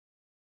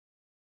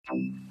I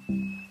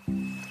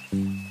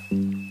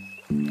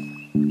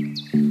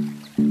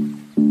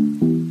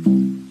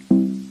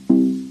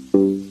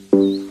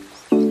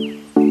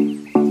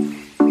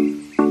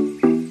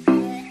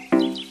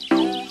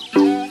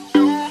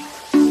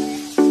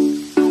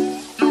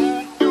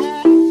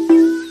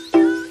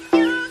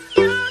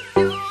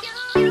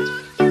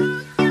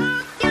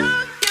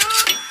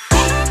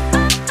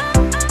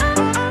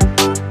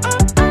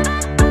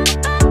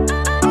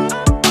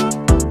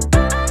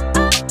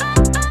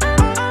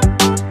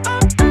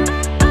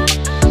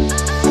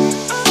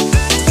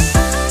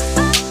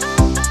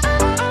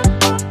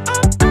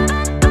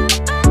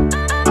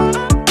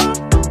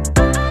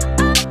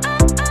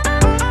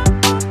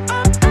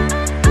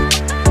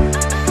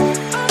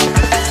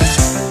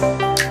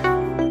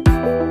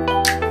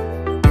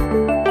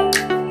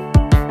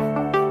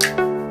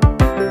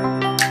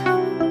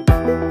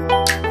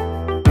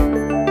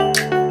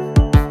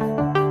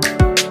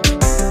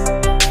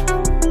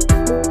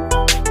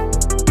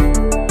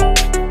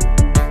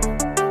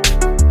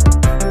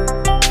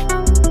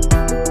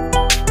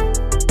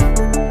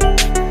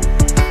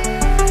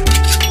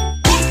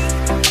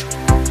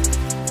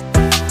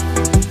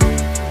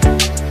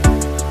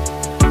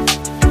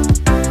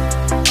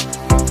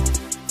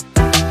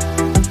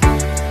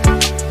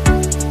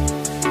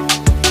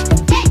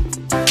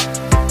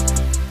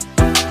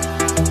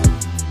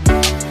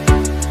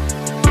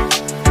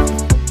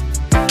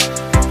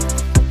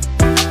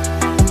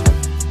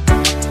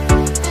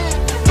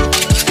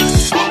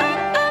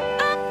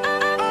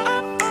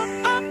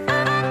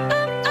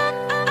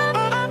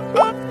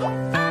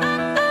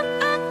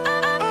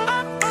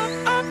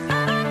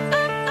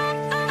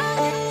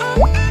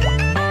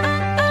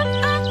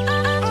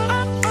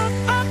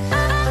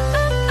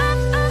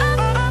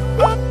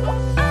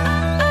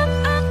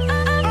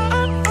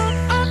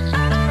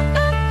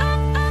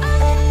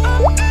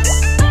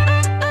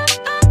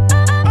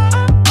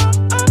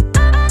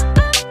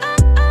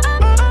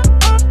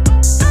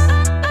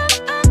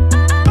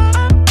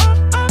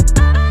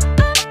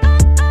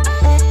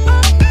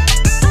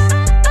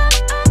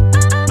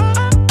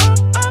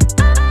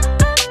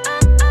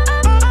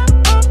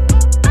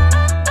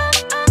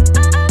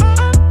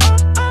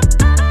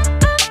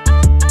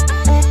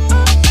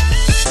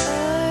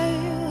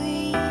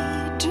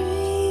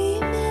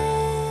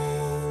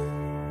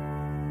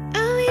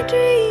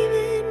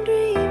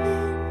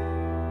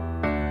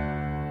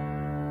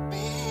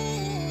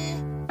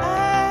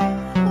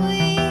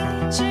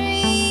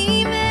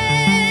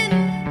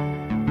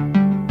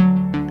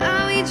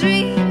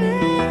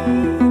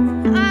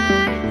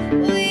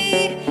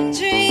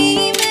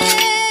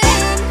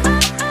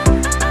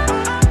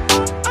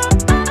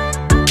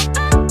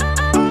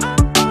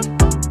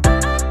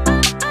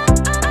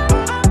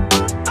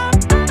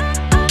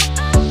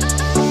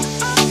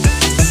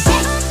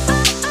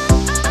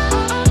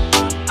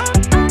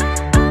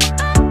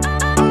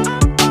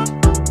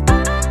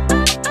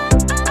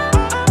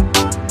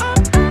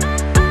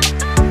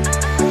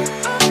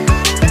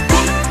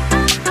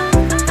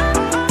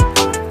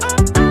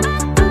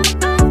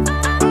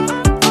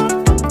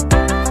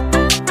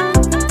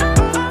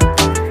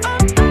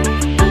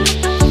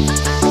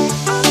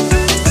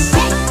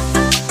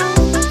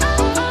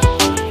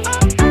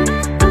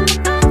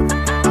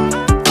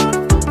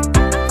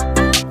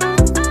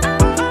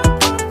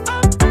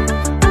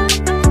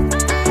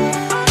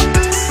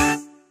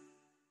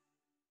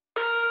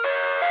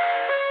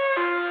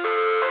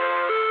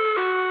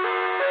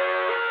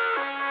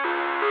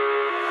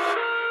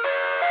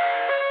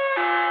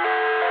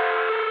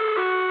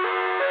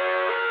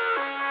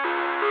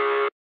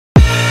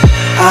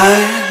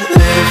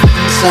live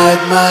inside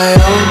my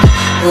own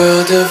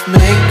world of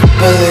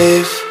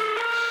make-believe.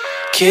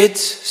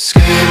 Kids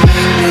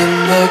screaming in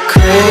their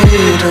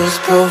cradles,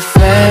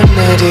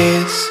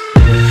 profanities.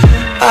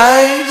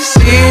 I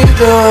see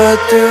the world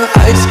through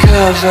eyes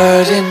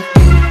covered in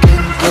ink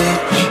and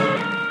bleach.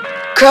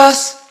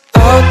 Cross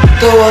out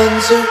the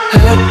ones who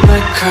heard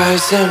my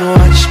cries and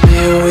watched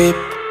me weep.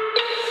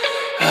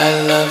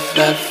 I love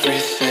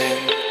everything.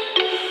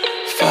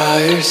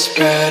 Fire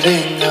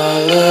spreading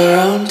all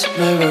around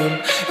my room.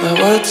 My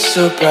world's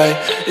so bright,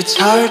 it's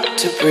hard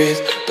to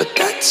breathe, but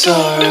that's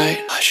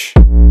alright. Hush.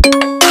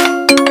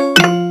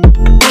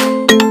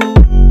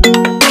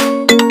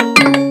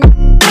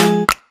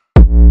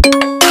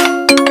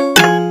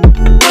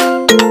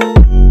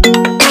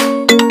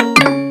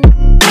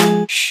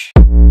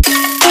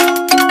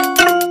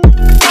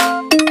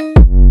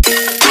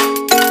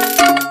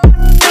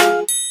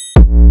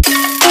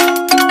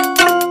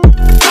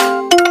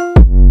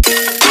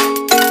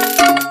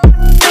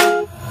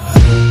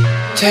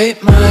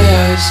 Tape my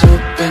eyes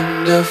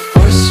open to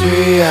force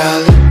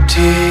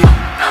reality.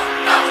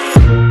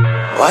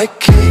 Why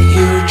can't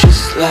you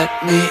just let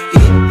me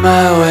eat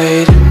my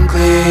weight in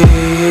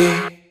glee?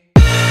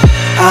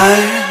 I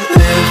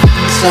live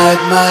inside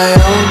my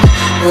own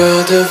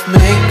world of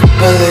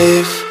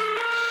make-believe.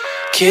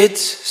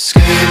 Kids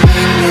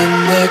screaming in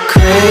their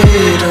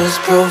cradles,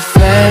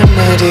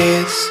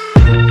 profanities.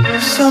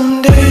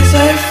 Some days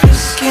I feel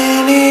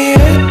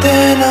skinnier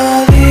than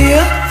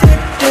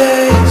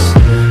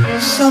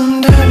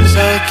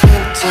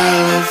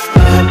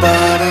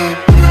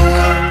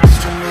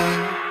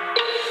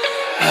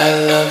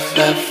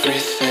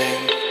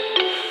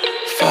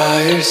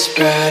colors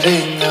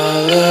spreading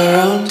all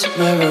around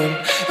my room.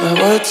 My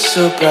world's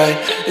so bright,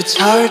 it's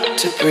hard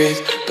to breathe,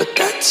 but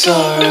that's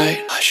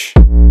alright. Hush.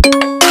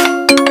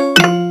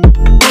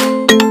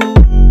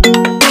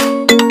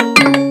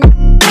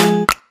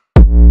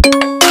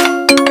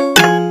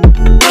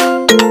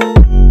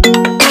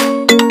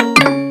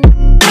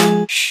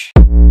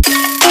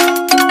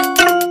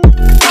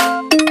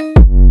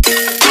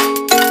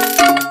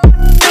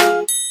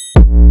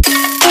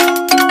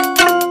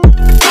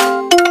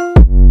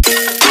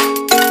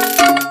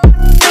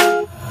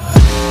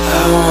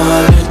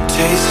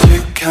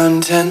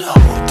 Content,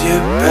 hold your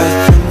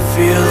breath and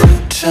feel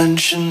the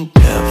tension.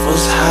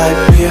 Devils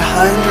hide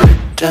behind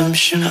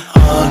redemption.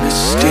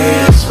 Honesty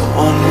is a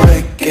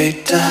one-way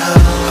gate to hell.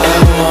 I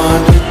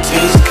wanna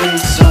taste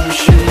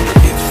consumption.